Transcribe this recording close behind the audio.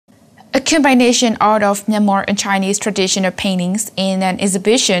A combination art of Myanmar and Chinese traditional paintings in an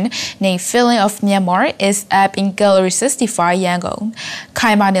exhibition named Feeling of Myanmar is up in Gallery 65 Yangon.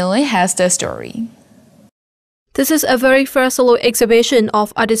 Kaima Nilin has the story. This is a very first solo exhibition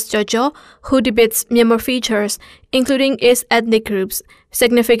of artist Jojo, who depicts Myanmar features, including its ethnic groups,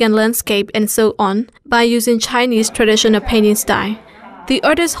 significant landscape, and so on, by using Chinese traditional painting style. The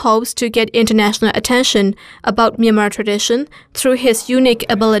artist hopes to get international attention about Myanmar tradition through his unique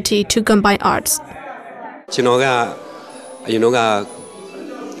ability to combine arts.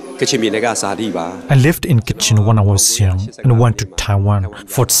 I lived in Kitchen when I was young and went to Taiwan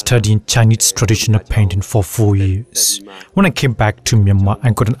for studying Chinese traditional painting for 4 years. When I came back to Myanmar,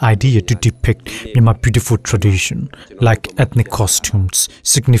 I got an idea to depict Myanmar beautiful tradition, like ethnic costumes,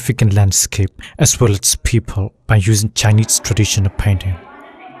 significant landscape, as well as people, by using Chinese traditional painting.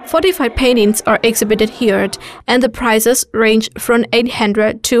 45 paintings are exhibited here, and the prices range from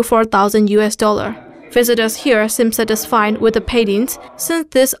 $800 to $4,000. Visitors here seem satisfied with the paintings, since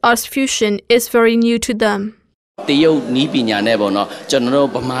this art fusion is very new to them. It's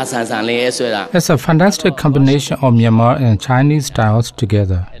a fantastic combination of Myanmar and Chinese styles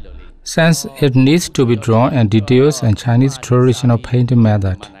together, since it needs to be drawn in details and Chinese traditional painting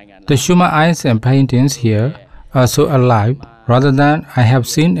method. The human eyes and paintings here are so alive, rather than I have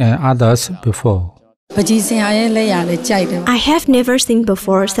seen in others before. I have never seen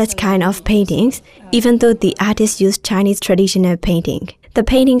before such kind of paintings, even though the artist used Chinese traditional painting. The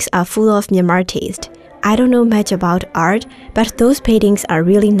paintings are full of Myanmar taste. I don't know much about art, but those paintings are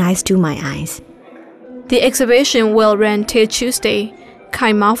really nice to my eyes. The exhibition will run till Tuesday.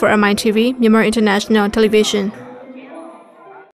 Kaima for mitv, Myanmar International Television.